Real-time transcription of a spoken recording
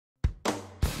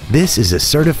This is a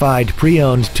certified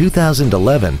pre-owned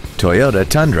 2011 Toyota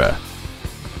Tundra.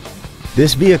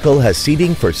 This vehicle has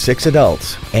seating for 6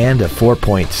 adults and a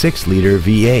 4.6-liter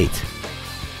V8.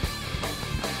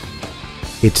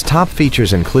 Its top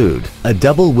features include a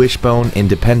double wishbone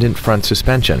independent front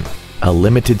suspension, a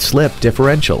limited slip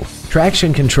differential,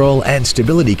 traction control and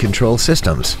stability control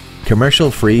systems,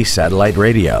 commercial-free satellite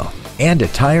radio, and a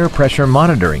tire pressure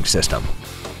monitoring system.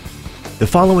 The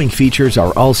following features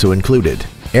are also included: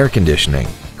 air conditioning,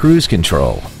 cruise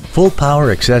control, full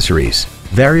power accessories,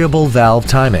 variable valve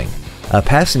timing, a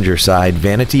passenger side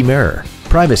vanity mirror,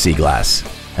 privacy glass,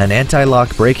 an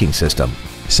anti-lock braking system,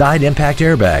 side impact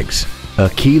airbags, a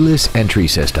keyless entry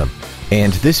system,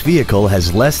 and this vehicle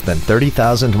has less than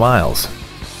 30,000 miles.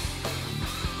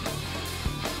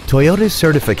 Toyota's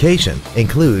certification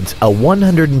includes a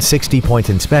 160-point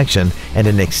inspection and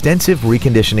an extensive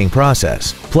reconditioning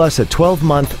process, plus a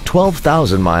 12-month,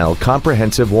 12,000-mile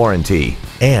comprehensive warranty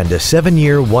and a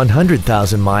 7-year,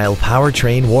 100,000-mile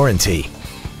powertrain warranty.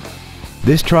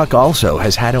 This truck also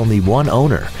has had only one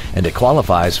owner and it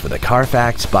qualifies for the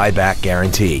Carfax buyback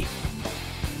guarantee.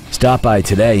 Stop by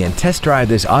today and test drive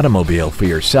this automobile for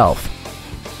yourself.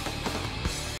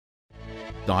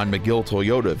 Don McGill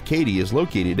Toyota of Katy is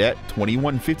located at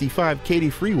 2155 Katy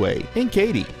Freeway in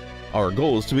Katy. Our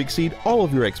goal is to exceed all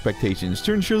of your expectations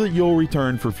to ensure that you'll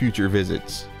return for future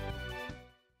visits.